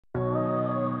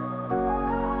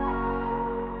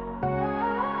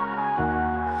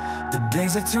The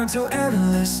days have turned to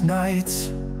endless nights,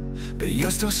 but you're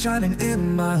still shining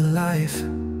in my life.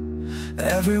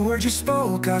 Every word you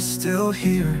spoke I still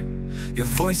hear. Your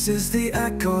voice is the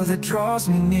echo that draws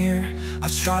me near.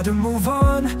 I've tried to move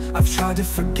on, I've tried to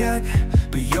forget,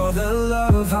 but you're the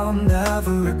love I'll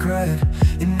never regret.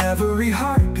 In every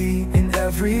heartbeat, in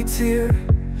every tear,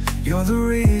 you're the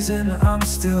reason I'm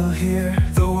still here.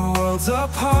 Though we're worlds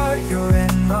apart, you're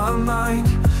in my mind.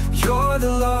 You're the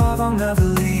love I'll never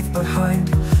leave behind.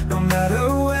 No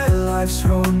matter where life's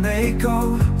road may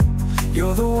go,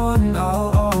 you're the one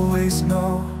I'll always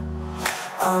know.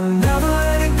 I'm never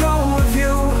letting go of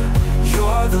you.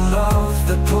 You're the love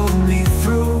that pulled me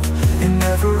through. In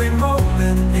every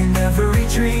moment, in every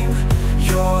dream,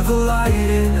 you're the light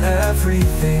in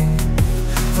everything.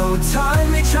 Though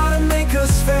time may try to make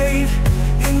us fade,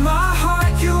 in my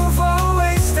heart you've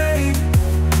always stayed.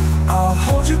 I'll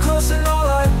hold you close in all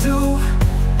I do.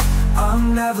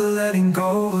 I'm never letting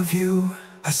go of you.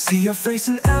 I see your face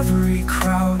in every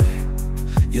crowd.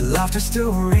 Your laughter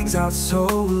still rings out so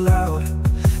loud.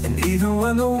 And even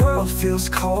when the world feels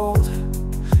cold,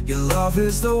 your love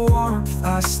is the warmth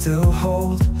I still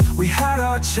hold. We had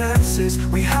our chances,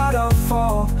 we had our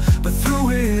fall, but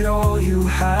through it all you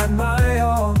had my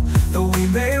all. Though we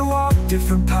may walk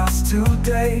different paths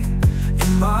today,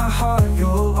 in my heart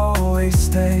you'll always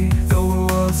stay. Though we're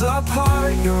worlds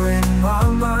apart, you're in my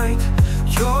mind.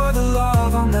 You're the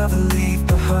love I'll never leave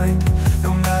behind.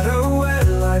 No matter where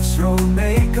life's road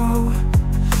may go,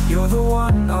 you're the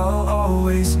one I'll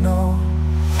always know.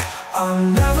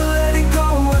 I'm never letting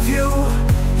go of you.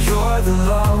 You're the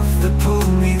love that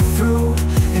pulled me through.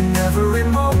 In every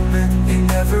moment, in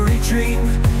every dream,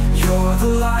 you're the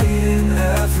light in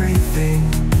everything.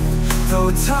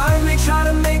 Though time may try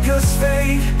to make us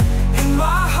fade, in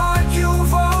my heart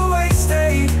you've always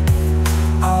stayed.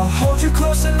 I'll hold you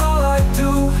close in all I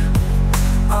do.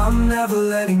 I'm never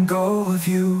letting go of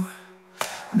you.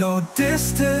 No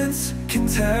distance can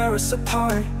tear us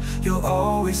apart. You'll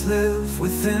always live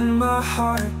within my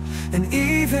heart. And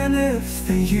even if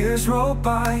the years roll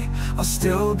by, I'll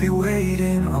still be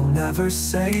waiting, I'll never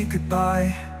say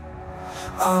goodbye.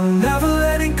 I'm never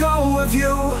letting go of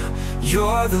you.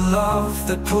 You're the love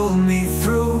that pulled me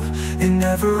through. In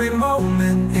every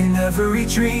moment, in every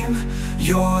dream,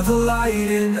 you're the light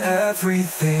in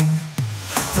everything.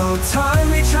 Though time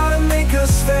may try to make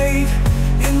us fade,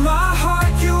 in my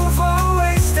heart you've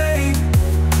always stayed.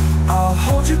 I'll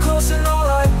hold you close in all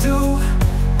I do.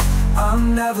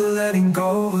 I'm never letting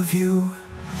go of you.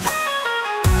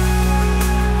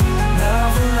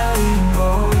 Never letting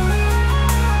go.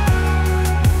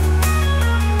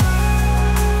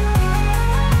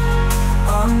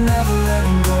 I'm never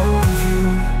letting go of you.